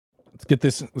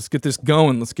Let's get this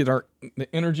going. Let's get the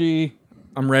energy.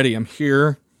 I'm ready. I'm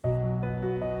here.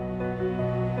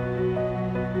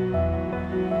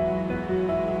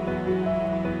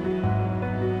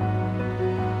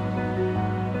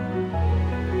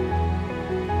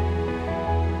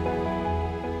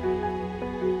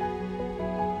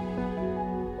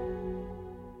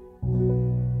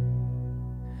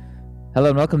 Hello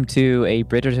and welcome to a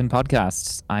Bridgerton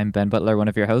podcast. I'm Ben Butler, one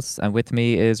of your hosts, and with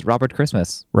me is Robert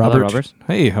Christmas. Robert. Hello, Robert.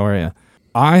 Hey, how are you?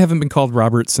 I haven't been called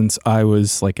Robert since I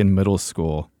was like in middle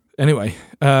school. Anyway,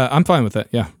 I'm fine with that.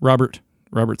 Yeah, Robert.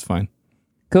 Robert's fine.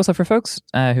 Cool. So for folks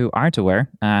who aren't aware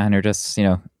and are just,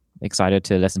 excited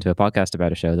to listen to a podcast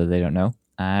about a show that they don't know,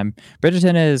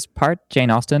 Bridgerton is part Jane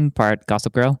Austen, part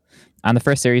Gossip Girl, and the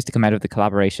first series to come out of the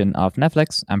collaboration of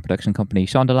Netflix and production company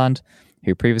Shondaland,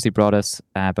 who previously brought us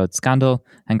both Scandal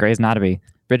and Grey's Anatomy.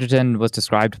 Bridgerton was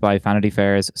described by Vanity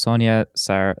Fair's Sonia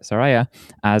Saraya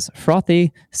as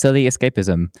frothy, silly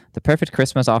escapism, the perfect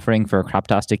Christmas offering for a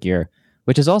craptastic year,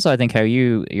 which is also, I think, how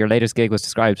your latest gig was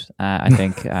described, I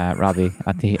think, Robbie,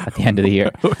 at the end of the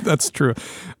year. That's true.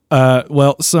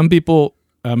 Well, some people,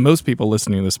 most people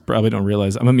listening to this probably don't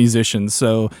realize I'm a musician,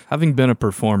 so having been a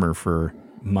performer for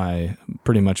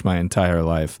pretty much my entire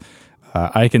life,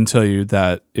 I can tell you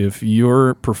that if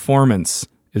your performance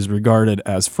is regarded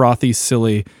as frothy,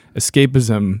 silly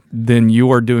escapism, then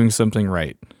you are doing something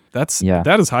right.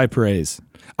 That is high praise.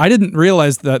 I didn't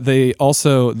realize that they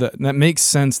also that makes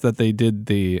sense that they did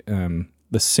the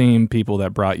same people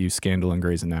that brought you Scandal and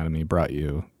Grey's Anatomy brought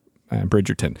you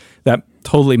Bridgerton. That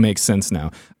totally makes sense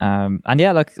now. And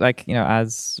yeah, look,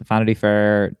 as Vanity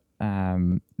Fair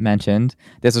mentioned,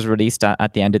 this was released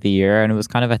at the end of the year, and it was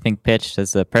kind of, I think, pitched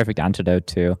as the perfect antidote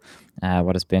to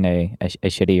what has been a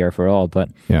shitty year for all. But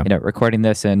recording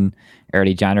this in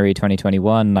early January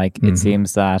 2021, it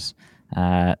seems that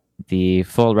the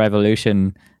full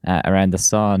revolution around the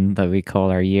sun that we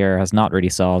call our year has not really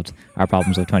solved our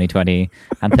problems of 2020,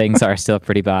 and things are still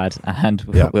pretty bad and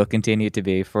will continue to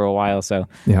be for a while. So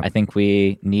I think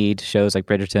we need shows like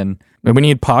Bridgerton. And we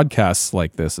need podcasts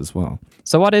like this as well.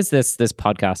 So what is this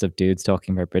podcast of dudes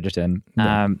talking about Bridgerton?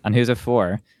 And who's it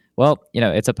for? Well,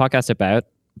 it's a podcast about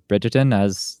Bridgerton,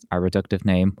 as our reductive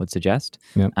name would suggest.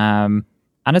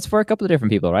 And it's for a couple of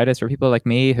different people, right? It's for people like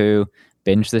me who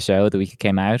binged the show the week it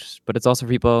came out, but it's also for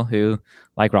people who,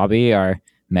 like Robbie, are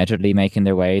measuredly making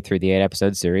their way through the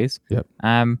 8-episode series.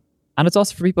 And it's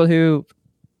also for people who,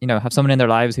 have someone in their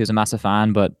lives who's a massive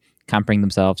fan, but can't bring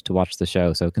themselves to watch the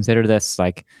show. So consider this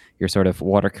like your sort of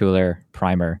water cooler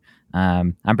primer.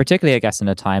 And particularly, I guess, in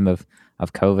a time of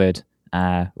COVID,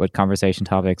 with conversation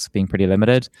topics being pretty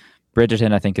limited,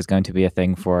 Bridgerton, I think, is going to be a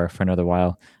thing for another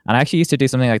while. And I actually used to do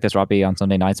something like this, Robbie, on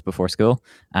Sunday nights before school,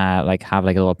 have a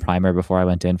little primer before I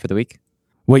went in for the week.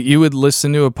 Wait, you would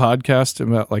listen to a podcast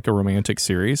about like a romantic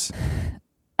series?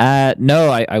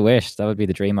 No, I wish. That would be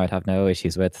the dream. I'd have no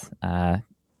issues with,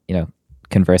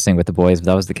 conversing with the boys if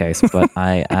that was the case. But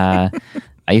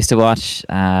I used to watch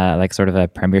sort of a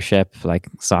Premiership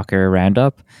soccer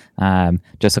roundup.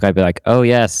 Just like I'd be like, oh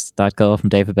yes, that goal from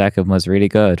David Beckham was really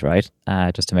good, right?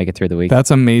 Just to make it through the week.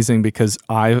 That's amazing, because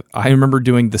I remember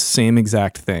doing the same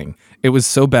exact thing. It was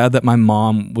so bad that my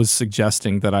mom was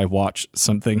suggesting that I watch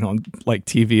something on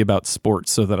TV about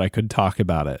sports so that I could talk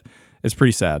about it. It's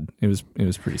pretty sad. It was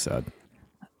pretty sad.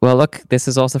 Well, look, this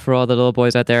is also for all the little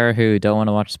boys out there who don't want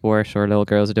to watch sport, or little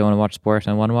girls who don't want to watch sport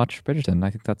and want to watch Bridgerton. I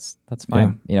think that's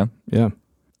fine. Yeah.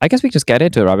 I guess we just get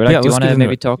into it, Robert. Do you want to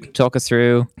maybe talk us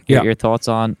through your thoughts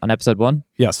on episode 1?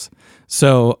 Yes.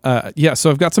 So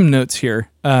I've got some notes here.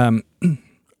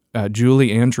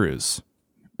 Julie Andrews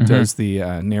does the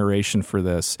narration for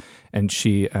this, and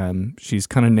she's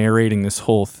kind of narrating this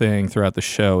whole thing throughout the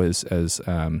show as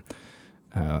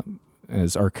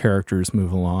our characters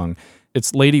move along.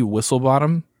 It's Lady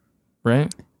Whistlebottom,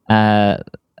 right?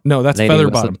 No, that's Lady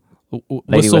Featherbottom.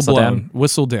 Whistledown.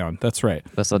 Whistledown. That's right.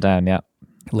 Whistledown, yeah.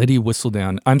 Lady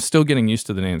Whistledown. I'm still getting used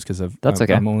to the names because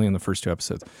I'm only in the first 2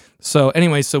 episodes. So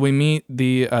anyway, we meet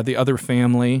the other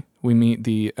family. We meet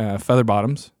the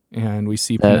Featherbottoms, and we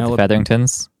see Penelope. The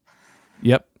Featheringtons.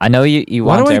 Yep. I know you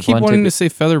want everyone to... Why do I keep wanting to say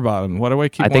Featherbottom? Why do I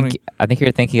keep wanting... I think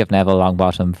you're thinking of Neville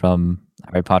Longbottom from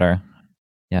Harry Potter.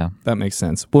 Yeah. That makes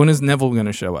sense. When is Neville going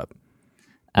to show up?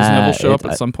 Does Neville show up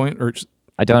at some point? Or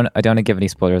I don't want to give any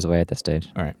spoilers away at this stage.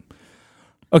 All right.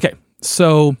 Okay.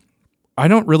 So I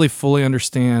don't really fully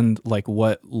understand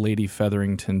what Lady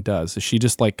Featherington does. Is she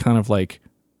just kind of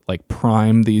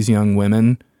prime these young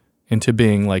women into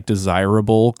being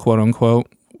desirable, quote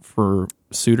unquote, for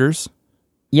suitors?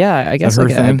 Yeah, I guess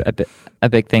a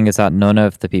big thing is that none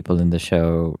of the people in the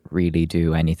show really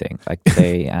do anything.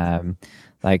 They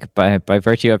like by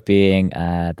virtue of being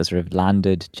the sort of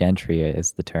landed gentry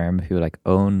is the term, who like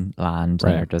own land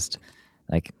and are just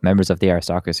like members of the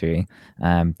aristocracy.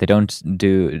 They don't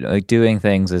do like doing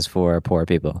things is for poor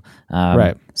people.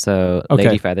 Right. So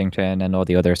Lady Featherington and all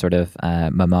the other sort of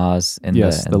mamas in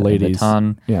the ladies. In the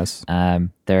ton. Yes.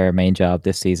 Their main job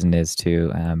this season is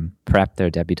to prep their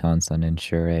debutantes and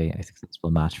ensure a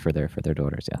successful match for their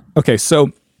daughters. Yeah. Okay,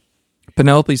 so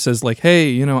Penelope says like, "Hey,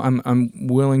 you know, I'm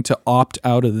willing to opt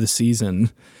out of the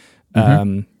season,"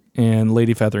 and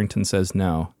Lady Featherington says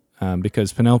no,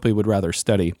 because Penelope would rather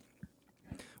study.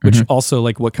 Which also,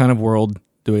 like, what kind of world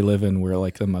do we live in where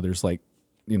like the mother's like,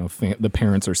 you know, the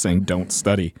parents are saying don't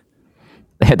study?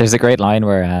 There's a great line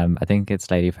where I think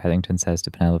it's Lady Featherington says to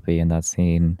Penelope in that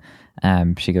scene,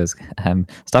 she goes,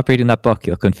 "Stop reading that book,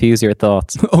 you'll confuse your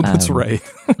thoughts." Oh, that's right.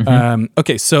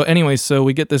 Okay, so anyway, so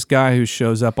we get this guy who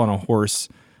shows up on a horse,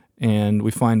 and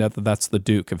we find out that that's the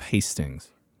Duke of Hastings,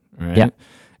 right? Yeah.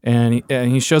 And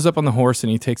he shows up on the horse, and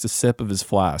he takes a sip of his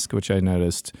flask, which I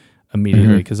noticed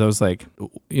immediately because I was like,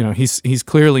 you know, he's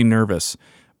clearly nervous,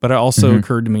 but it also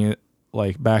occurred to me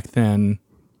like back then,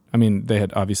 I mean, they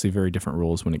had obviously very different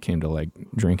rules when it came to like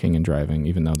drinking and driving,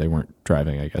 even though they weren't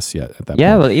driving, I guess, yet at that point.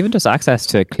 Yeah, well, even just access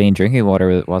to clean drinking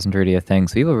water wasn't really a thing.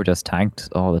 So people were just tanked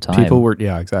all the time. People were,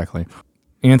 yeah, exactly.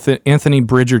 Anthony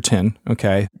Bridgerton,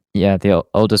 okay. Yeah, the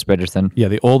oldest Bridgerton. Yeah,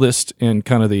 the oldest and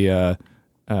kind of the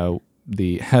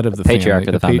head of the patriarch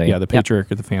of the family. Yeah, the patriarch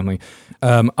of the family.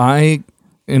 I,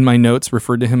 in my notes,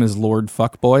 referred to him as Lord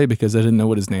Fuckboy because I didn't know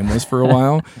what his name was for a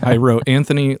while. I wrote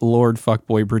Anthony Lord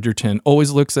Fuckboy Bridgerton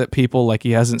always looks at people like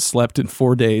he hasn't slept in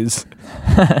 4 days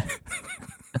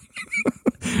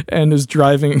and is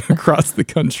driving across the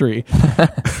country.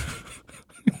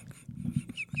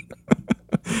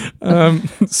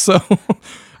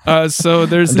 So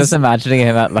there's I'm just imagining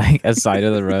him at like a side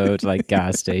of the road, like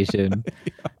gas station,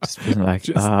 just being like,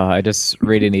 I just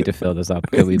really need to fill this up.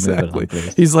 Can we move it on,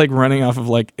 please? He's like running off of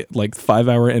like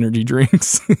 5-hour energy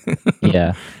drinks.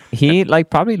 Yeah, he like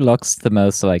probably looks the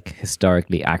most like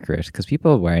historically accurate because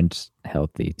people weren't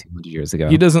healthy 200 years ago.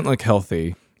 He doesn't look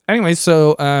healthy. Anyway,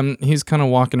 so he's kind of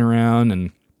walking around,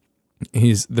 and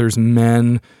there's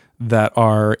men that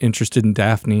are interested in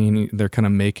Daphne, and they're kind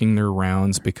of making their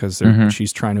rounds because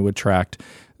she's trying to attract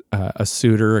a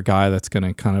suitor, a guy that's going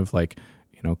to kind of like,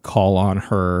 you know, call on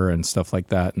her and stuff like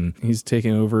that. And he's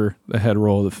taking over the head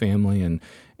role of the family,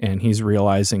 and he's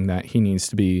realizing that he needs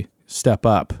to step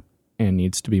up and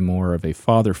needs to be more of a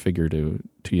father figure to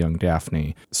young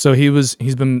Daphne. So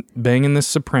he's been banging this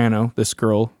soprano, this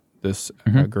girl who's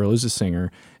a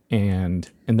singer, and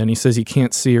then he says he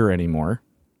can't see her anymore.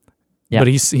 Yeah. But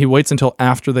he waits until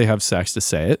after they have sex to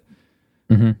say it,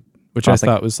 which Classic.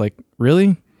 I thought was like,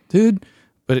 really, dude?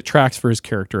 But it tracks for his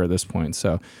character at this point.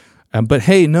 So, but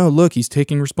hey, no, look, he's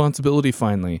taking responsibility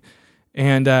finally,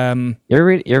 and you're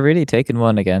really taking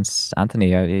one against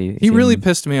Anthony. He really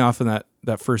pissed me off in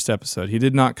that first episode. He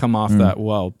did not come off that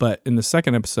well, but in the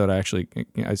second episode,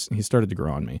 he started to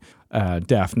grow on me.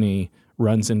 Daphne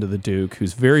runs into the Duke,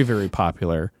 who's very, very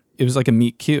popular. It was like a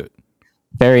meet cute.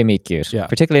 Very meet cute, yeah.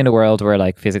 Particularly in a world where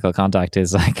like physical contact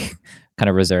is like kind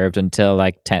of reserved until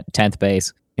like 10th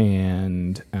base.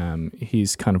 And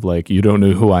he's kind of like, you don't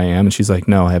know who I am, and she's like,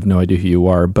 no, I have no idea who you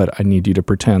are, but I need you to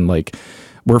pretend like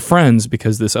we're friends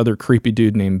because this other creepy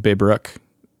dude named Bebruk,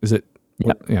 is it?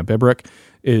 Yep. Yeah, Bebruk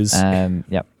is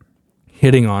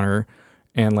hitting on her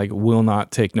and like will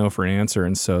not take no for an answer,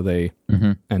 and so they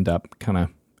end up kind of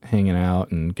hanging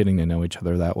out and getting to know each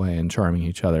other that way and charming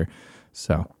each other.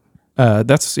 So.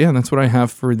 That's what I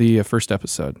have for the first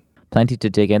episode. Plenty to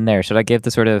dig in there. Should I give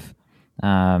the sort of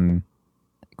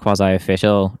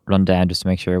quasi-official rundown just to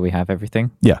make sure we have everything?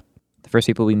 Yeah. The first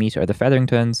people we meet are the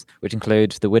Featheringtons, which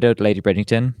include the widowed Lady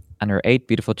Bridgerton and her 8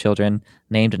 beautiful children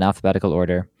named in alphabetical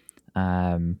order.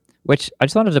 Which I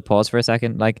just wanted to pause for a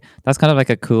second. Like, that's kind of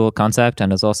like a cool concept,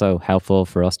 and it's also helpful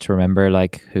for us to remember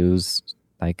like who's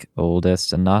like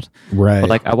oldest and not. Right.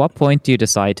 But like, at what point do you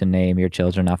decide to name your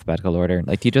children in alphabetical order?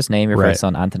 Like, do you just name your first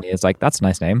son Anthony? It's like, that's a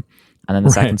nice name. And then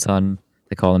the second son,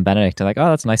 they call him Benedict. They're like, oh,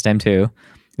 that's a nice name too.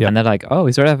 Yep. And they're like, oh,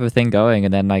 we sort of have a thing going.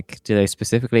 And then like, do they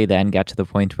specifically then get to the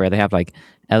point where they have like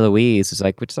Eloise, is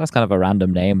like, which that's kind of a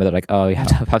random name, but they're like, oh, you have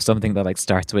to have something that like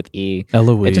starts with E.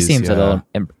 Eloise. It just seems a little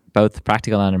both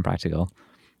practical and impractical.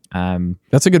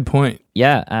 That's a good point.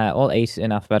 Yeah. All 8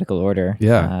 in alphabetical order.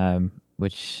 Yeah.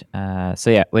 Which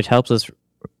helps us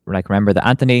like remember that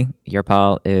Anthony, your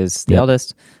pal, is the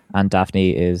eldest, and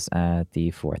Daphne is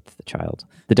the 4th child.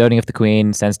 The doting of the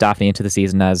Queen sends Daphne into the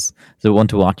season as the one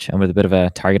to watch and with a bit of a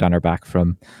target on her back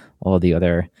from all the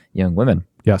other young women.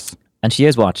 Yes. And she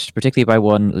is watched, particularly by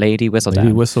one Lady Whistledown.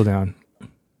 Lady Whistledown.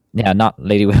 Yeah, not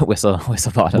Lady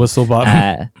Whistlebottom.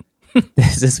 Whistlebottom.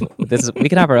 This is we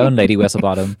can have our own Lady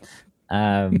Whistlebottom.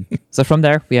 So from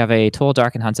there, we have a tall,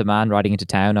 dark, and handsome man riding into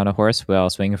town on a horse while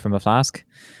swinging from a flask,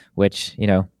 which,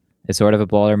 is sort of a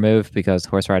baller move because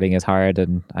horse riding is hard,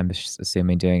 and I'm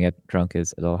assuming doing it drunk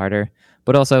is a little harder.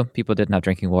 But also, people didn't have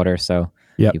drinking water, so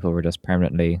people were just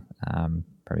permanently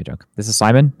drunk. This is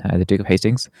Simon, the Duke of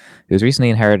Hastings, who's recently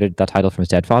inherited that title from his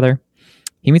dead father.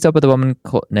 He meets up with a woman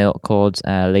called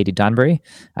Lady Danbury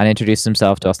and introduces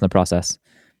himself to us in the process.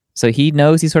 So he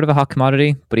knows he's sort of a hot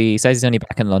commodity, but he says he's only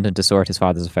back in London to sort his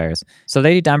father's affairs. So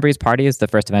Lady Danbury's party is the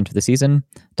first event of the season.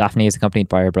 Daphne is accompanied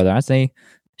by her brother Anthony.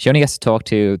 She only gets to talk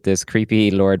to this creepy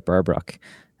Lord Berbrook.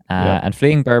 And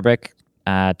fleeing Berbrook,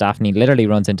 Daphne literally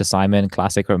runs into Simon,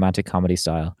 classic romantic comedy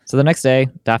style. So the next day,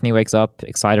 Daphne wakes up,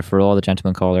 excited for all the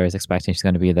gentlemen callers, expecting she's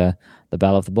going to be the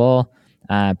belle of the ball.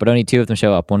 But only two of them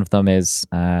show up. One of them is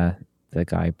the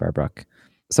guy Berbrook.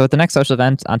 So at the next social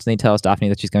event, Anthony tells Daphne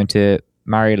that she's going to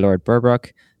marry Lord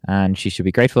Berbrook, and she should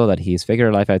be grateful that he's figured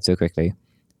her life out so quickly.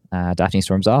 Daphne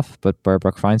storms off, but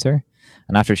Berbrook finds her.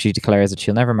 And after she declares that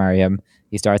she'll never marry him,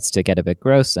 he starts to get a bit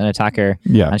gross and attack her.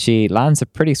 And she lands a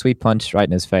pretty sweet punch right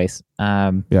in his face.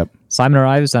 Simon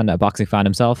arrives, and a boxing fan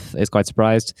himself is quite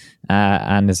surprised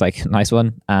and is like, nice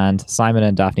one. And Simon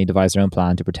and Daphne devise their own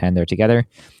plan to pretend they're together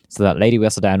so that Lady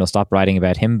Whistledown will stop writing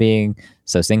about him being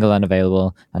so single and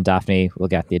available, and Daphne will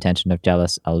get the attention of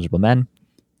jealous, eligible men.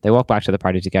 They walk back to the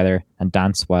party together and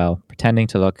dance while pretending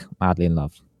to look madly in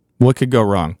love. What could go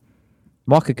wrong?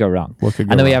 What could go wrong?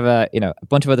 And then we have a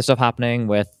bunch of other stuff happening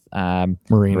with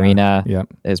Marina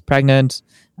is pregnant,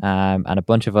 and a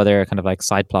bunch of other kind of like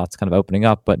side plots kind of opening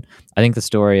up. But I think the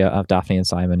story of Daphne and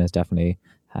Simon is definitely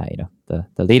the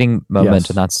leading moment,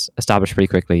 and that's established pretty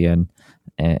quickly in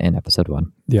episode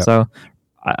 1. So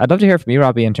I'd love to hear from you,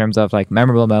 Robbie, in terms of like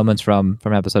memorable moments from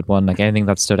episode 1, like anything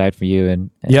that stood out for you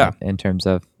in terms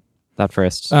of that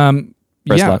first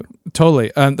look.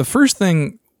 Totally. The first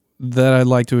thing that I'd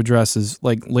like to address is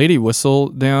like Lady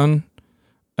Whistledown.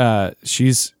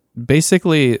 She's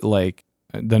basically like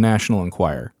the National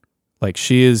Enquirer. Like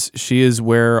she is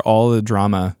where all the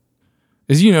drama.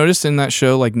 As you noticed in that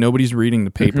show, like nobody's reading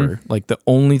the paper. Like the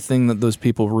only thing that those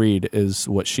people read is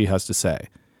what she has to say.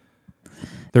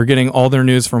 They're getting all their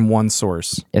news from one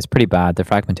source. It's pretty bad. The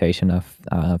fragmentation of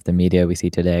the media we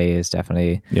see today is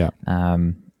definitely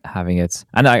having its.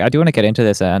 And I do want to get into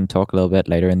this and talk a little bit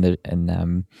later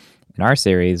in our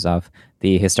series of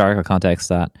the historical context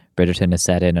that Bridgerton is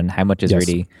set in and how much is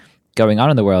really going on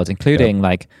in the world, including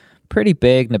like pretty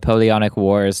big Napoleonic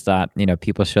wars that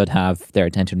people should have their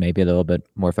attention maybe a little bit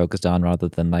more focused on, rather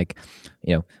than like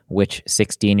which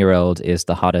 16-year-old is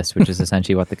the hottest, which is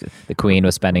essentially what the Queen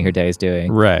was spending her days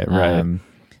doing. Right.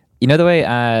 The way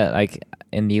like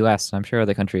in the US, I'm sure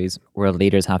other countries, world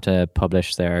leaders have to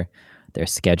publish their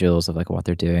schedules of like what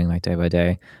they're doing like day by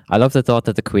day. I love the thought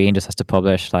that the Queen just has to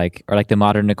publish like the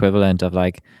modern equivalent of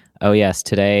like, oh yes,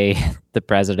 today the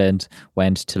president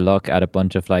went to look at a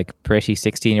bunch of like pretty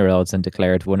 16-year-olds and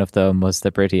declared one of them was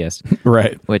the prettiest.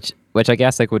 Right. Which I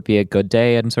guess like would be a good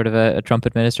day in sort of a Trump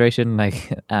administration.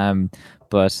 Like,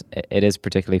 but it is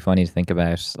particularly funny to think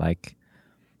about like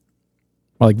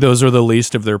those are the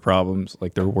least of their problems,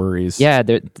 like their worries. Yeah,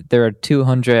 there are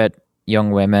 200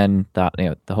 young women that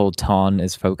the whole town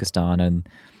is focused on, and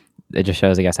it just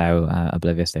shows, I guess, how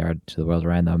oblivious they are to the world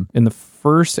around them. In the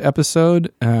first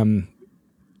episode,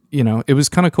 it was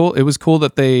kind of cool. It was cool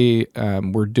that they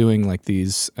were doing like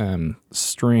these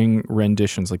string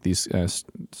renditions, like these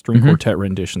string quartet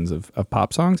renditions of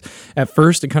pop songs. At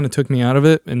first, it kind of took me out of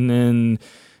it, and then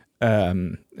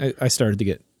I started to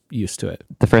get used to it.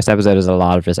 The first episode is a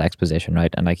lot of just exposition,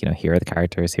 right? And like, here are the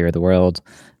characters, here are the world.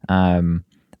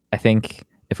 I think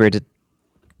if we were to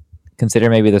consider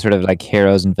maybe the sort of like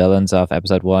heroes and villains of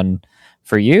episode 1,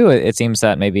 for you, it seems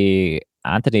that maybe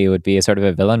Anthony would be a sort of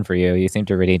a villain for you. You seem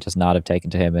to really just not have taken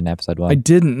to him in episode 1. I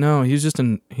didn't know. I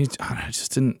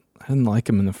didn't like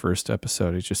him in the first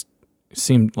episode. He just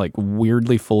seemed like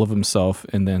weirdly full of himself.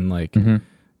 And then like,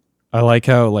 I like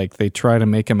how like they try to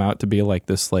make him out to be like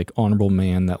this like honorable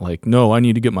man that like, no, I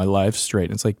need to get my life straight.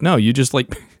 And it's like, no, you just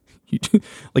like,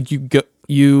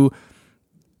 you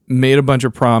made a bunch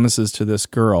of promises to this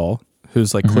girl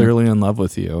who's like clearly in love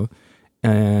with you,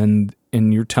 and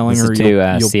you're telling her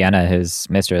to Sienna, his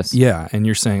mistress. Yeah, and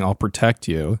you're saying I'll protect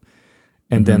you,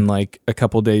 and then like a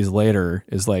couple days later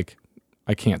is like,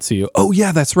 I can't see you. Oh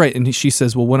yeah, that's right. And she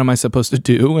says, well, what am I supposed to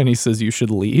do? And he says, you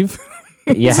should leave.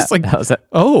 Yeah, it's like,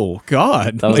 oh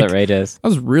God, that was like, outrageous. That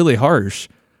was really harsh.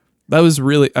 I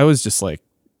was just like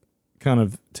kind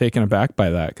of taken aback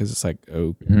by that, because it's like,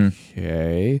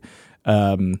 okay.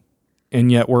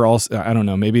 and yet we're also, I don't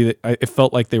know, maybe it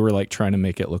felt like they were like trying to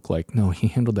make it look like, no, he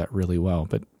handled that really well,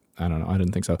 but I don't know, I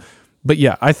didn't think so. But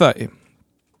yeah, I thought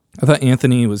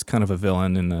Anthony was kind of a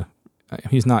villain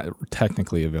he's not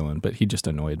technically a villain, but he just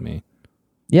annoyed me.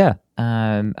 Yeah,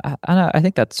 I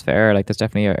think that's fair. Like, there's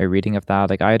definitely a reading of that.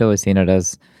 Like, I had always seen it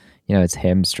as, it's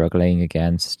him struggling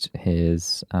against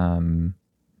his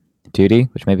duty,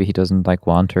 which maybe he doesn't like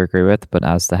want or agree with, but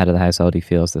as the head of the household, he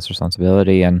feels this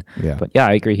responsibility. But yeah,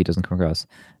 I agree, he doesn't come across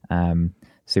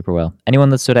super well. Anyone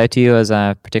that stood out to you as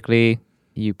particularly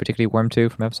warmed to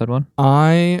from episode 1?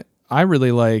 I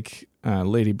really like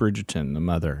Lady Bridgerton, the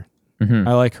mother. Mm-hmm.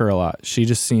 I like her a lot. She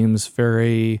just seems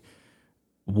very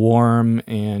warm,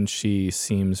 and she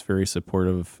seems very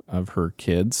supportive of her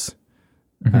kids.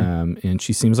 Mm-hmm. And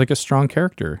she seems like a strong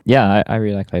character. Yeah, I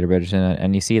really like Lady Bridgerton,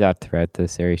 and you see that throughout the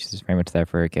series. She's very much there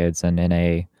for her kids, and in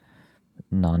a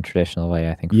non-traditional way,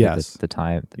 I think, for the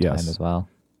time as well.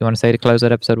 You want to say to close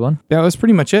out episode 1? Yeah, that was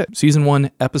pretty much it. Season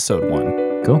 1, episode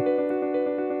 1. Cool.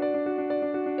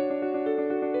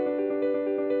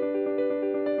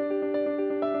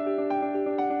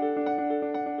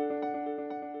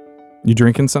 You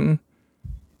drinking something?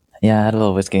 Yeah, I had a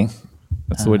little whiskey.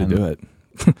 That's the way to do it.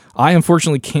 I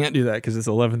unfortunately can't do that because it's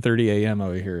 11:30 a.m.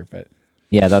 over here. But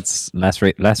yeah, that's less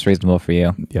reasonable for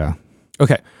you. Yeah.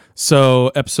 Okay.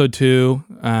 So episode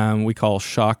 2, we call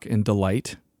Shock and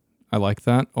Delight. I like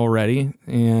that already.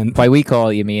 And by we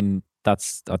call, you mean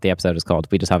that's what the episode is called.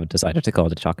 We just haven't decided to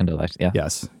call it Shock and Delight. Yeah.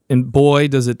 Yes. And boy,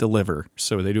 does it deliver.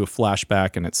 So they do a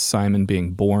flashback, and it's Simon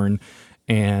being born,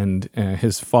 and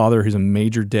his father, who's a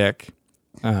major dick,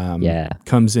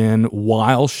 comes in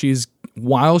while she's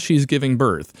giving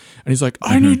birth, and he's like,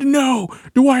 I need to know,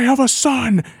 do I have a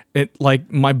son? It,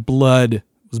 like, my blood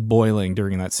was boiling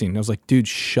during that scene. I was like, dude,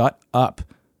 shut up.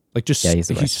 Like, just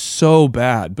he's so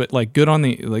bad, but like, good on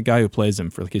the guy who plays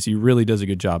him, for because he really does a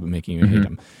good job at making you hate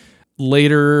him.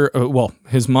 Later,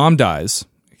 his mom dies.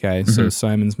 Okay, so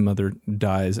Simon's mother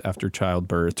dies after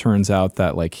childbirth. Turns out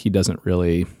that like he doesn't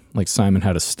really like, Simon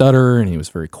had a stutter and he was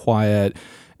very quiet,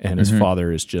 and his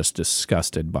father is just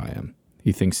disgusted by him.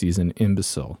 He thinks he's an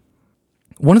imbecile.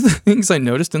 One of the things I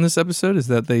noticed in this episode is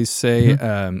that they say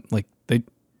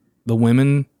the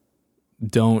women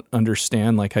don't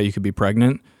understand like how you could be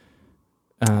pregnant.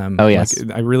 Yes.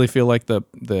 Like, I really feel like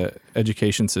the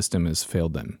education system has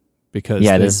failed them, because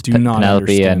they do not Penelope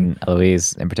understand. And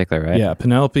Eloise in particular, right? Yeah,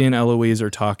 Penelope and Eloise are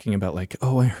talking about like,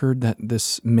 oh, I heard that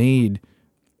this maid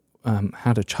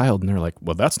had a child, and they're like,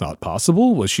 well, that's not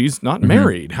possible. Well, she's not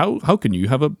married. How can you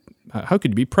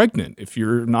be pregnant if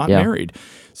you're not married?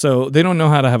 So they don't know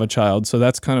how to have a child. So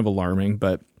that's kind of alarming.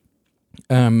 But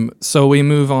so we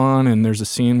move on, and there's a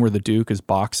scene where the Duke is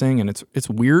boxing, and it's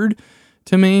weird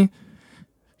to me.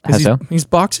 He's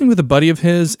boxing with a buddy of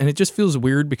his, and it just feels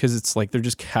weird because it's like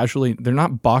they're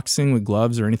not boxing with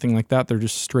gloves or anything like that. They're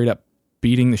just straight up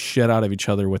beating the shit out of each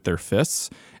other with their fists.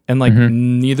 And like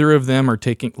neither of them are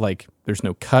taking, like, there's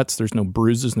no cuts, there's no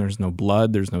bruises, and there's no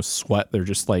blood, there's no sweat. They're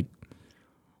just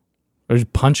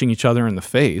punching each other in the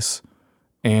face,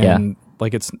 and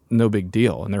like it's no big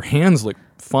deal. And their hands look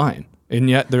fine, and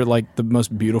yet they're like the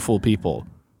most beautiful people.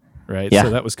 Right. Yeah. So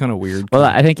that was kind of weird. Well,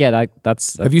 I think,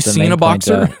 that's have you seen a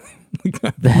boxer?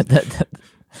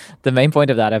 The main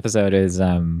point of that episode is,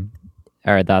 or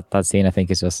that scene, I think,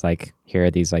 is just like, here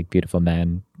are these like beautiful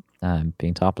men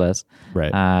being topless.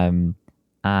 Right.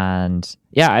 And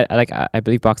yeah, I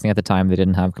believe boxing at the time, they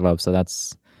didn't have gloves, so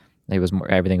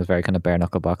everything was very kind of bare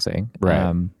knuckle boxing.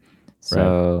 Right.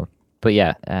 But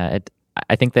yeah,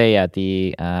 I think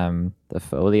the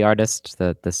Foley artist,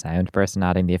 the sound person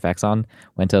adding the effects on,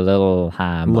 went a little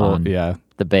ham on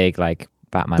the big like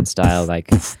Batman style,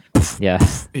 like yeah.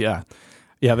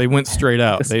 They went straight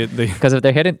out. They because if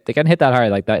they can hit that hard,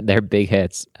 like that, they're big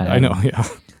hits. I know, yeah.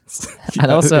 And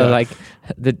also, like,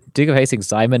 the Duke of Hastings,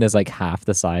 Simon is like half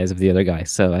the size of the other guy,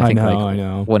 so I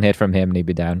think one hit from him and he'd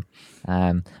be down.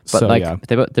 They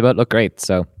both look great.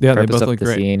 So yeah, the purpose they both of look the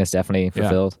great. scene is definitely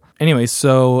fulfilled. Anyway,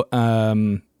 so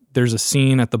there's a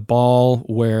scene at the ball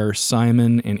where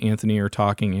Simon and Anthony are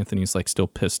talking. Anthony's like still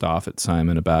pissed off at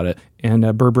Simon about it, and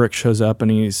Berbrick shows up,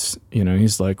 and he's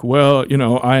like, well,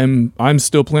 I'm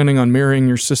still planning on marrying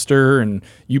your sister, and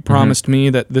you promised me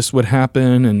that this would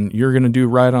happen, and you're gonna do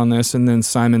right on this. And then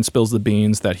Simon spills the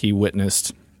beans that he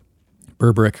witnessed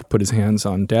Berbrick put his hands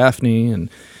on Daphne,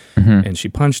 and she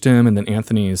punched him, and then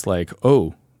Anthony is like,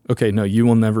 oh, okay, no, you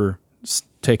will never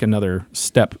take another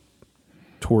step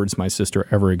towards my sister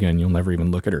ever again. You'll never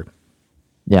even look at her.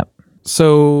 Yeah.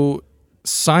 So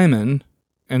Simon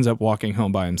ends up walking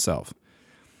home by himself.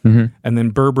 And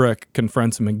then Berbrick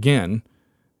confronts him again,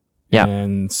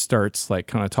 and starts like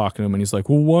kind of talking to him, and he's like,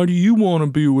 well, why do you want to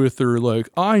be with her? Like,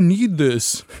 I need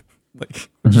this. Like,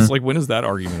 just like, when does that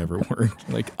argument ever work?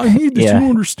 Like, I need this. You don't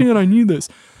understand. I need this.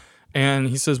 And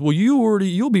he says, well,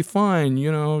 you'll be fine.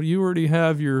 You know, you already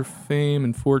have your fame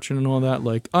and fortune and all that.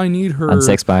 Like, I need her. And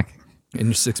six-pack. And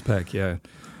your six-pack, yeah.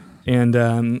 And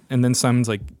then Simon's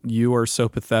like, you are so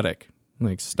pathetic.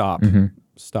 Like, stop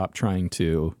trying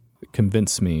to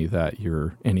convince me that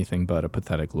you're anything but a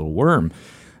pathetic little worm.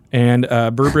 And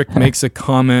Berbrick makes a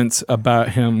comment about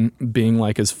him being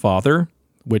like his father,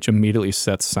 which immediately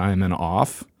sets Simon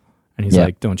off. And he's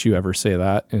like, don't you ever say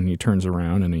that. And he turns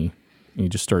around and he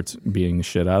just starts beating the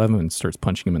shit out of him and starts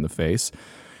punching him in the face.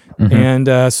 And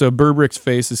so Berbrick's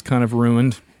face is kind of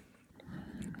ruined.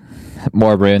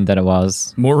 More ruined than it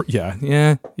was.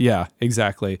 Yeah,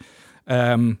 exactly.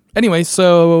 Anyway,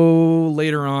 so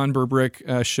later on,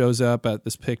 Berbrick shows up at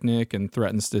this picnic and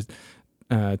threatens to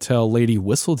tell Lady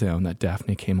Whistledown that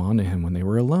Daphne came on to him when they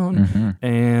were alone,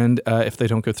 and if they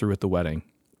don't go through with the wedding,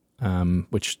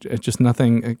 which just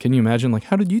nothing. Can you imagine? Like,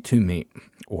 how did you two meet?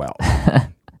 Well,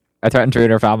 I threatened to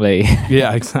ruin her family.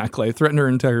 Yeah, exactly. I threatened her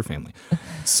entire family.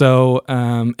 So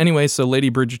anyway, so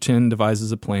Lady Bridgerton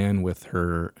devises a plan with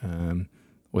her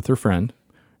friend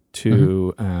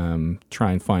to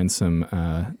try and find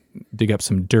some, dig up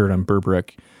some dirt on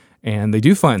Berbrick, and they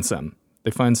do find some. They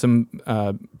find some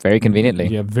very conveniently.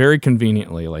 Yeah, very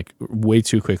conveniently, like way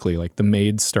too quickly. Like the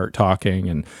maids start talking,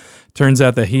 and turns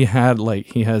out that he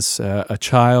has a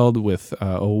child with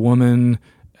a woman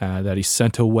that he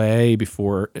sent away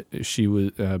before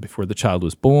the child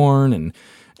was born,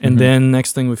 and then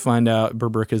next thing we find out,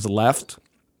 Berbrick is left,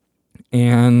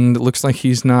 and it looks like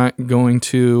he's not going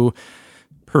to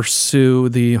pursue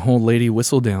the whole Lady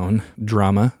Whistledown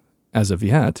drama as of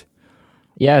yet.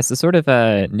 Yeah, it's a sort of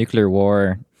a nuclear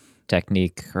war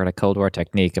technique or a Cold War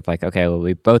technique of like, okay, well,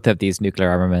 we both have these nuclear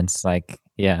armaments, like,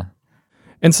 yeah.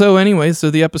 And so anyway, so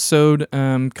the episode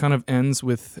kind of ends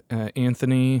with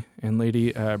Anthony and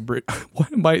Lady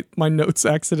my notes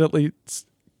accidentally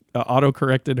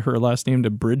auto-corrected her last name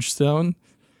to Bridgestone.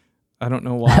 I don't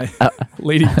know why.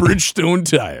 Lady Bridgestone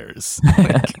Tires.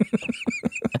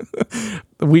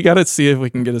 We got to see if we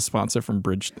can get a sponsor from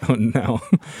Bridgestone now.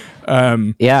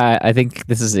 Yeah, I think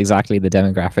this is exactly the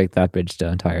demographic that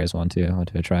Bridgestone Tires want to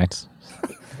attract.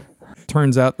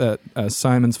 Turns out that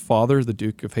Simon's father, the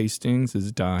Duke of Hastings,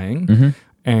 is dying,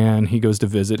 and he goes to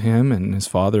visit him, and his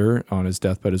father on his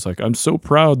deathbed is like, I'm so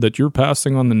proud that you're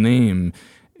passing on the name.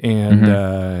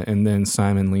 And then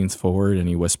Simon leans forward and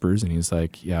he whispers and he's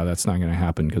like, yeah, that's not going to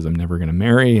happen because I'm never going to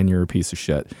marry and you're a piece of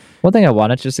shit. One thing I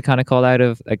wanted just to kind of call out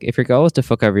of, like, if your goal is to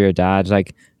fuck over your dad,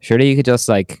 like, surely you could just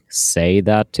like say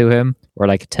that to him or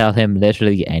like tell him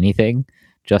literally anything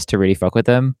just to really fuck with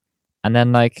him. And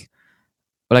then like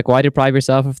why deprive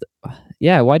yourself of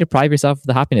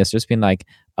the happiness? Just being like,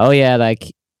 oh yeah,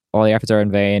 like all the efforts are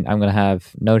in vain. I'm going to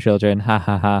have no children. Ha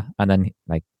ha ha. And then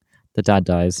like the dad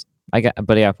dies.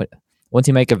 But once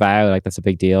you make a vow, like that's a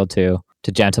big deal to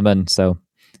gentlemen. So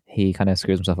he kind of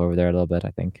screws himself over there a little bit,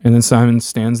 I think. And then Simon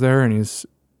stands there and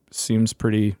seems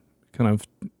pretty kind of,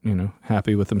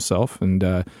 happy with himself and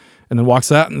then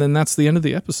walks out, and then that's the end of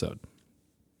the episode.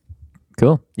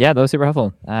 Cool. Yeah, that was super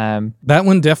helpful. That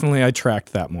one definitely, I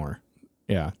tracked that more.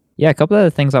 Yeah. Yeah, a couple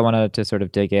of things I wanted to sort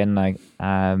of dig in, like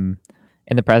in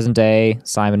the present day,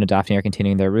 Simon and Daphne are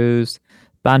continuing their ruse.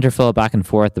 Banterful back and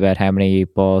forth about how many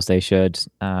balls they should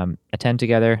attend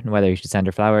together and whether you should send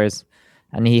her flowers.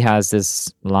 And he has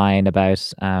this line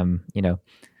about, oh,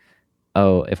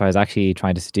 if I was actually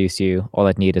trying to seduce you, all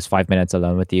I'd need is 5 minutes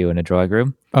alone with you in a drawing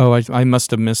room. Oh, I must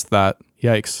have missed that.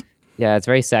 Yikes. Yeah, it's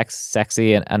very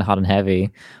sexy and hot and heavy.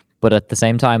 But at the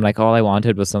same time, like all I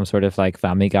wanted was some sort of like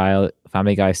Family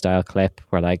Guy style clip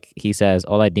where like he says,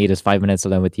 all I'd need is 5 minutes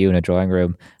alone with you in a drawing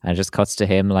room, and it just cuts to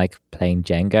him like playing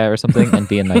Jenga or something and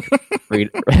being like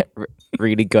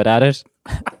really good at it.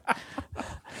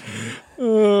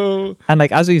 Oh. And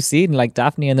like as we've seen, like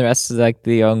Daphne and the rest of like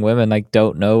the young women like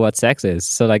don't know what sex is.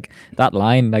 So like that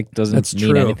line like doesn't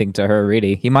mean anything to her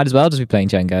really. He might as well just be playing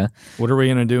Jenga. What are we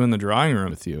gonna do in the drawing room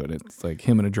with you? And it's like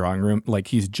him in a drawing room, like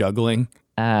he's juggling.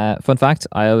 Fun fact,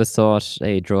 I always thought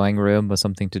a drawing room was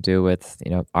something to do with,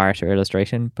 art or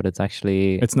illustration, but it's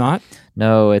actually... It's not?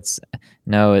 No, it's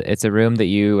a room that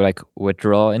you like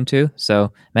withdraw into.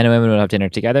 So men and women would have dinner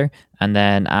together, and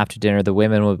then after dinner, the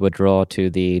women would withdraw to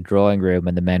the drawing room,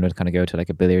 and the men would kind of go to like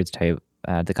a billiards table,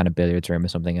 the kind of billiards room or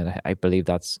something. And I believe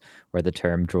that's where the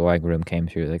term drawing room came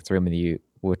through. Like the room that you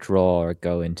withdraw or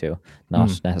go into,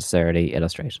 not necessarily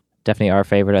illustrate. Definitely our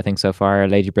favorite, I think, so far,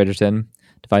 Lady Bridgerton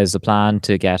devises a plan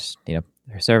to get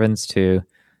her servants to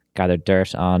gather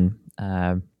dirt on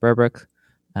Berbrook,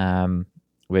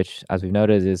 which, as we've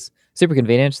noted, is super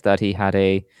convenient that he had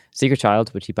a secret child,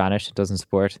 which he banished and doesn't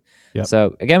support. Yep.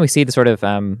 So again, we see the sort of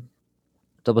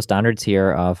double standards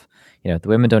here of, the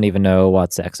women don't even know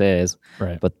what sex is,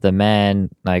 right? But the men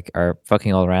like are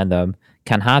fucking all around them,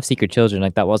 can have secret children.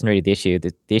 Like that wasn't really the issue.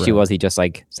 The issue was he just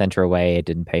like sent her away,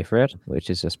 didn't pay for it,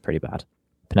 which is just pretty bad.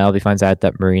 Penelope finds out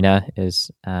that Marina is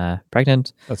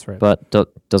pregnant. That's right. But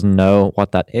doesn't know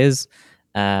what that is.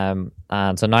 And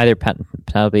so neither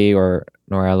Penelope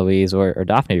nor Eloise or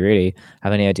Daphne really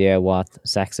have any idea what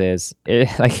sex is. It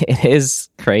is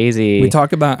crazy. We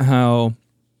talk about how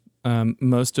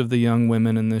most of the young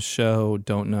women in this show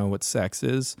don't know what sex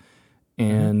is,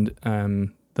 and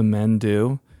the men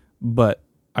do. But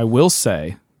I will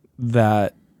say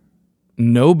that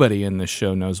nobody in this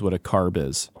show knows what a carb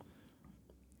is.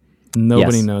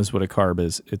 Nobody knows what a carb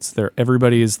is.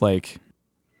 Everybody's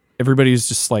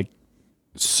just like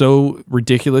so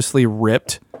ridiculously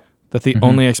ripped that the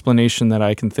only explanation that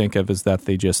I can think of is that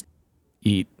they just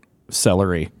eat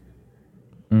celery.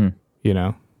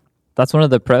 That's one of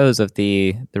the pros of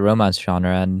the romance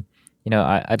genre, and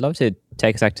I'd love to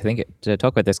take a sec to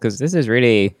talk about this, because this is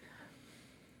really,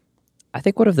 I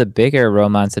think, one of the bigger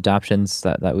romance adaptations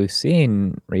that we've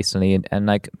seen recently, and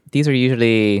like these are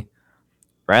usually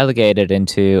relegated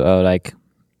into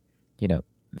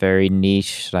very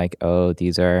niche, like, oh,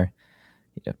 these are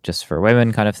just for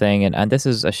women kind of thing, and this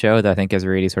is a show that I think has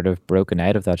really sort of broken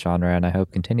out of that genre, and I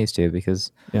hope continues to,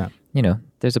 because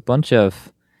there's a bunch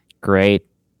of great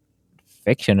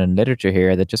fiction and literature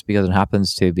here that, just because it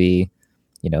happens to be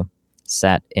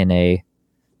set in a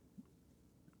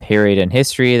period in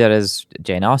history that is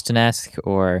Jane Austen-esque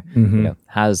or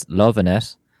has love in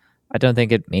it, I don't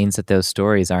think it means that those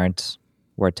stories aren't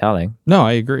worth telling. No,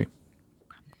 I agree.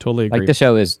 Totally agree. Like the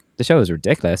show is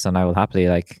ridiculous, and I will happily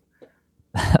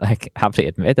happily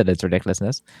admit that it's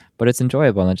ridiculousness, but it's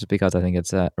enjoyable, and just because I think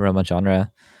it's a romance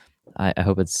genre, I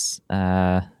hope it's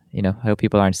I hope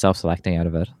people aren't self-selecting out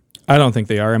of it. I don't think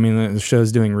they are. I mean, the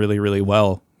show's doing really, really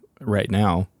well right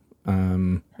now.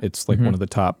 It's like one of the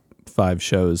top 5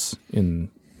 shows in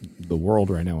the world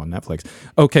right now on Netflix.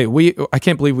 Okay, I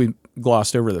can't believe we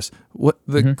glossed over this. What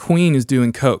the Queen is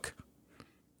doing coke.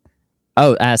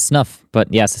 Oh, snuff.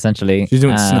 But yes, essentially. She's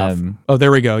doing snuff. Oh,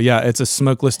 there we go. Yeah, it's a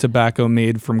smokeless tobacco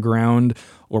made from ground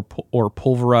or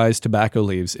pulverized tobacco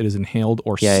leaves. It is inhaled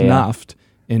or snuffed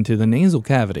into the nasal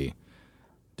cavity,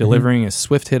 delivering a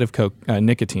swift hit of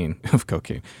nicotine.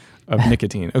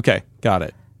 Okay, got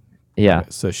it. Yeah. Okay,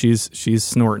 so she's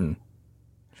snorting.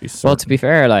 Well, to be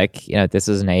fair, this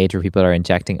is an age where people are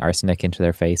injecting arsenic into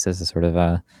their face as a sort of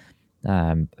a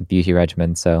beauty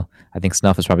regimen. So I think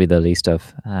snuff is probably the least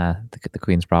of the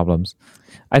Queen's problems.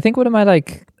 I think one of my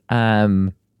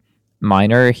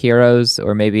minor heroes,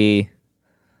 or maybe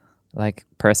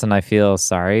person I feel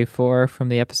sorry for from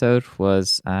the episode,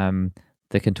 was the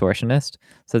contortionist.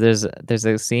 So there's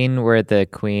a scene where the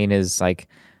Queen is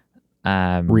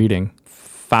reading,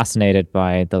 fascinated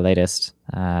by the latest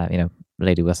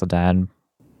Lady Whistledown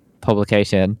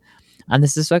publication, and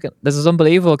this is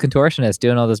unbelievable contortionist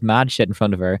doing all this mad shit in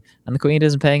front of her, and the Queen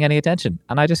isn't paying any attention.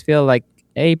 And I just feel like,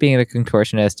 A, being a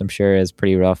contortionist, I'm sure, is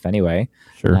pretty rough anyway.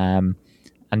 Sure.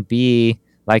 And B,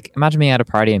 imagine being at a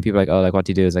party and people are like, oh, what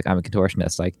do you do? Is I'm a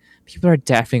contortionist. People are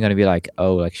definitely going to be like,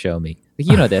 oh, show me.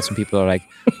 This, when people are like,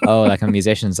 oh, I'm a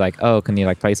musician, it's like, oh, can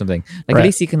you play something? Right. At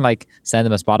least you can send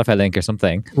them a Spotify link or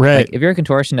something. Right. If you're a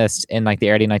contortionist in the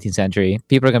early 19th century,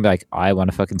 people are gonna be like, I want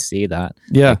to fucking see that.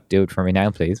 Yeah. Do it for me now,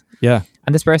 please. Yeah.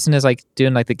 And this person is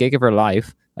doing the gig of her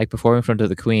life, performing in front of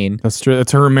the Queen. That's true.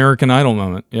 That's her American Idol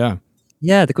moment. Yeah.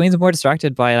 Yeah. The Queen's more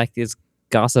distracted by this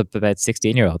gossip about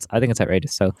 16-year-olds. I think it's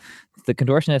outrageous. So the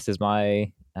contortionist is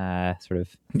my sort of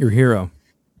your hero.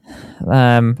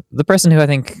 The person who I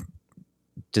think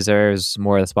deserves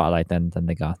more of the spotlight than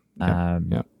they got. Yeah.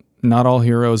 Not all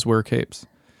heroes wear capes.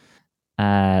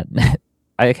 I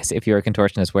guess if you're a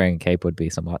contortionist, wearing a cape would be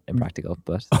somewhat impractical,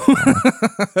 but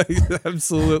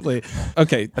absolutely.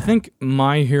 Okay, I think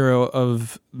my hero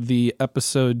of the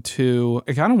episode 2,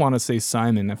 I kind of want to say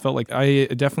Simon. I felt like I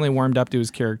definitely warmed up to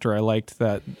his character. I liked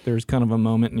that there's kind of a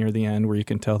moment near the end where you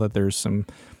can tell that there's some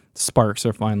sparks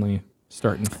are finally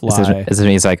starting to fly. Is it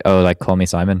he's call me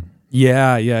Simon?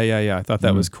 Yeah. I thought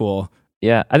that was cool.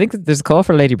 Yeah, I think there's a call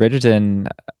for Lady Bridgerton.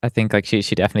 I think she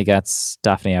definitely gets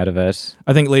Daphne out of it.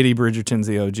 I think Lady Bridgerton's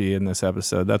the OG in this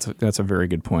episode. That's a very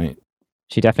good point.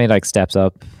 She definitely steps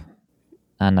up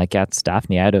and gets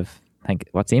Daphne out of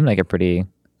what seemed like a pretty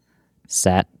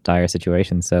sad, dire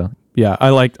situation. So yeah, I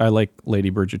like Lady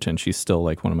Bridgerton. She's still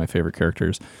one of my favorite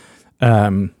characters.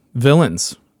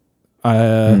 Villains.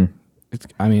 I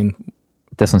mean,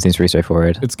 This one seems pretty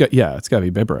straightforward. It's got to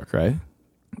be Berbrook, right?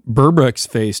 Berbrook's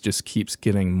face just keeps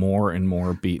getting more and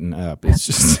more beaten up. It's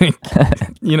just like,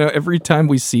 every time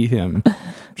we see him,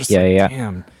 just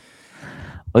damn.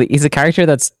 Well, he's a character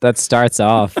that starts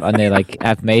off and they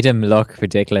have made him look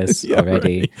ridiculous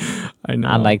already. Right. I know.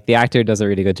 And the actor does a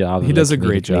really good job. He does a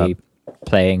great job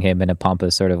playing him in a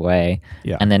pompous sort of way.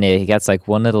 Yeah. And then he gets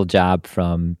one little jab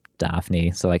from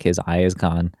Daphne, so his eye is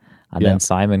gone, and then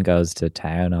Simon goes to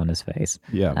town on his face.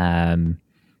 Yeah.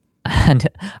 And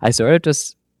I sort of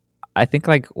just, I think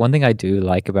one thing I do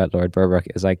like about Lord Berbrook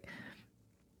is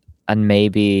and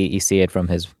maybe you see it from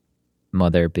his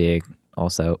mother being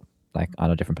also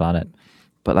on a different planet,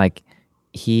 but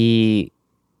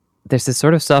there's this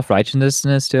sort of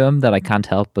self-righteousness to him that I can't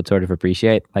help but sort of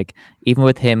appreciate. Even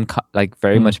with him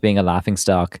very much being a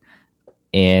laughingstock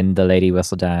in The Lady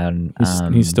Whistledown,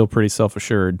 he's still pretty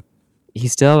self-assured.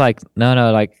 He's still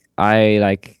no,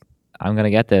 I'm gonna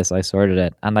get this. I sorted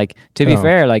it. And to be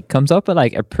fair, comes up with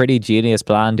a pretty genius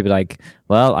plan to be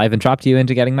well, I've entrapped you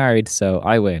into getting married, so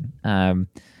I win.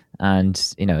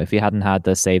 And if he hadn't had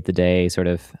the save the day sort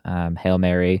of Hail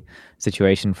Mary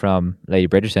situation from Lady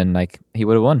Bridgerton, he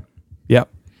would have won. Yep.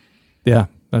 Yeah,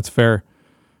 that's fair.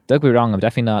 Don't get me wrong, I'm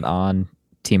definitely not on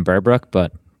Team Berbrook,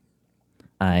 but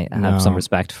I have some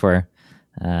respect for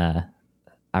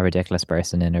a ridiculous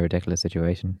person in a ridiculous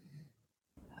situation.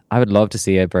 I would love to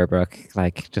see a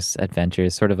Berbrook just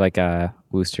adventures, sort of a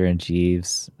Wooster and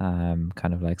Jeeves kind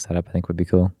of setup. I think would be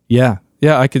cool. Yeah,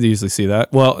 I could easily see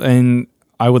that. Well, and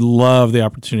I would love the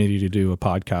opportunity to do a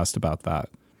podcast about that.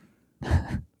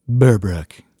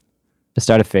 Berbrook. To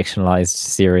start a fictionalized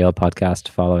serial podcast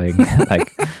following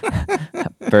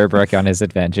Berbrook on his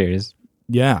adventures.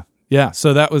 Yeah.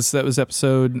 So that was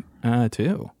episode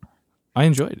 2. I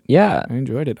enjoyed it. Yeah, I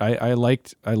enjoyed it. I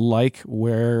like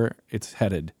where it's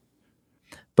headed.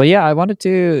 But yeah, I wanted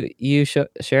to. You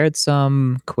shared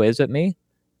some quiz with me.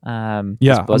 I'm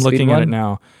looking at it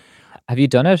now. Have you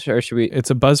done it, or should we? It's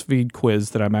a BuzzFeed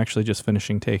quiz that I'm actually just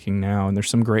finishing taking now, and there's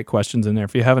some great questions in there.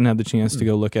 If you haven't had the chance to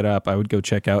go look it up, I would go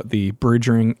check out the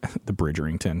Bridgerton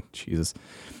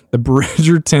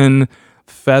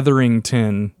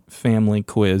Featherington family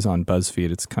quiz on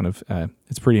BuzzFeed. It's kind of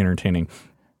it's pretty entertaining.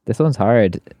 This one's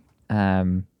hard.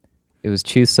 It was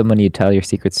choose someone you tell your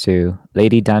secrets to: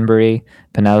 Lady Danbury,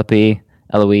 Penelope,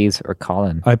 Eloise, or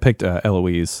Colin. I picked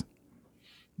Eloise.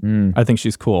 I think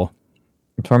she's cool.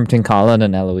 I'm torn between Colin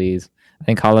and Eloise. I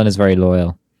think Colin is very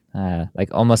loyal,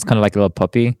 almost kind of like a little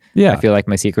puppy. Yeah, I feel like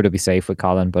my secret would be safe with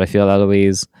Colin, but I feel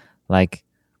Eloise,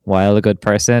 while a good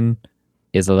person,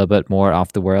 is a little bit more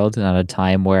off the world, and at a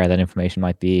time where that information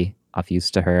might be of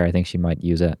use to her, I think she might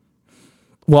use it.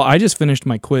 Well, I just finished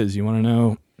my quiz. You want to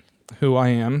know who I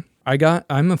am?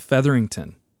 I'm a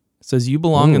Featherington. It says you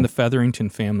belong in the Featherington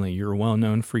family. You're well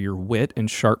known for your wit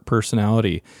and sharp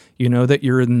personality. You know that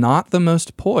you're not the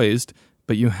most poised,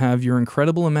 but you have your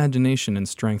incredible imagination and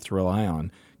strength to rely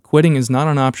on. Quitting is not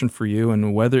an option for you,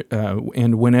 and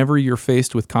whenever you're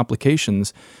faced with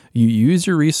complications, you use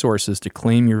your resources to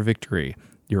claim your victory.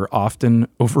 You're often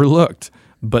overlooked,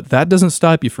 but that doesn't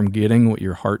stop you from getting what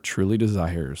your heart truly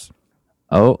desires.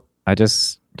 Oh, I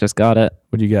just got it.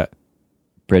 What do you got?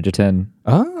 Bridgerton.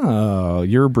 Oh,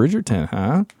 you're a Bridgerton,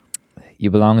 huh? You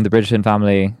belong in the Bridgerton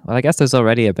family. Well, I guess there's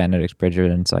already a Benedict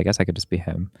Bridgerton, so I guess I could just be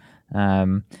him.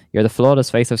 You're the flawless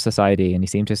face of society, and you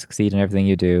seem to succeed in everything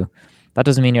you do. That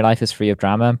doesn't mean your life is free of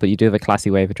drama, but you do have a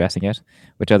classy way of addressing it,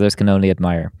 which others can only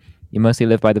admire. You mostly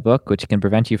live by the book, which can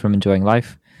prevent you from enjoying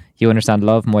life. You understand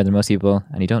love more than most people,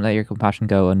 and you don't let your compassion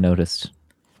go unnoticed.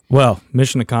 Well,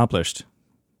 mission accomplished.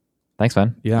 Thanks,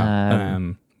 man. Yeah.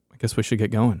 I guess we should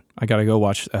get going. I got to go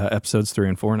watch episodes 3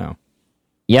 and 4 now.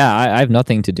 Yeah, I have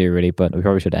nothing to do really, but we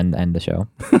probably should end the show.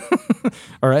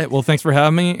 All right. Well, thanks for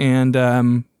having me, and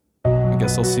I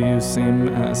guess I'll see you same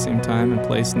time and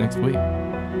place next week.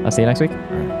 I'll see you next week. All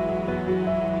right.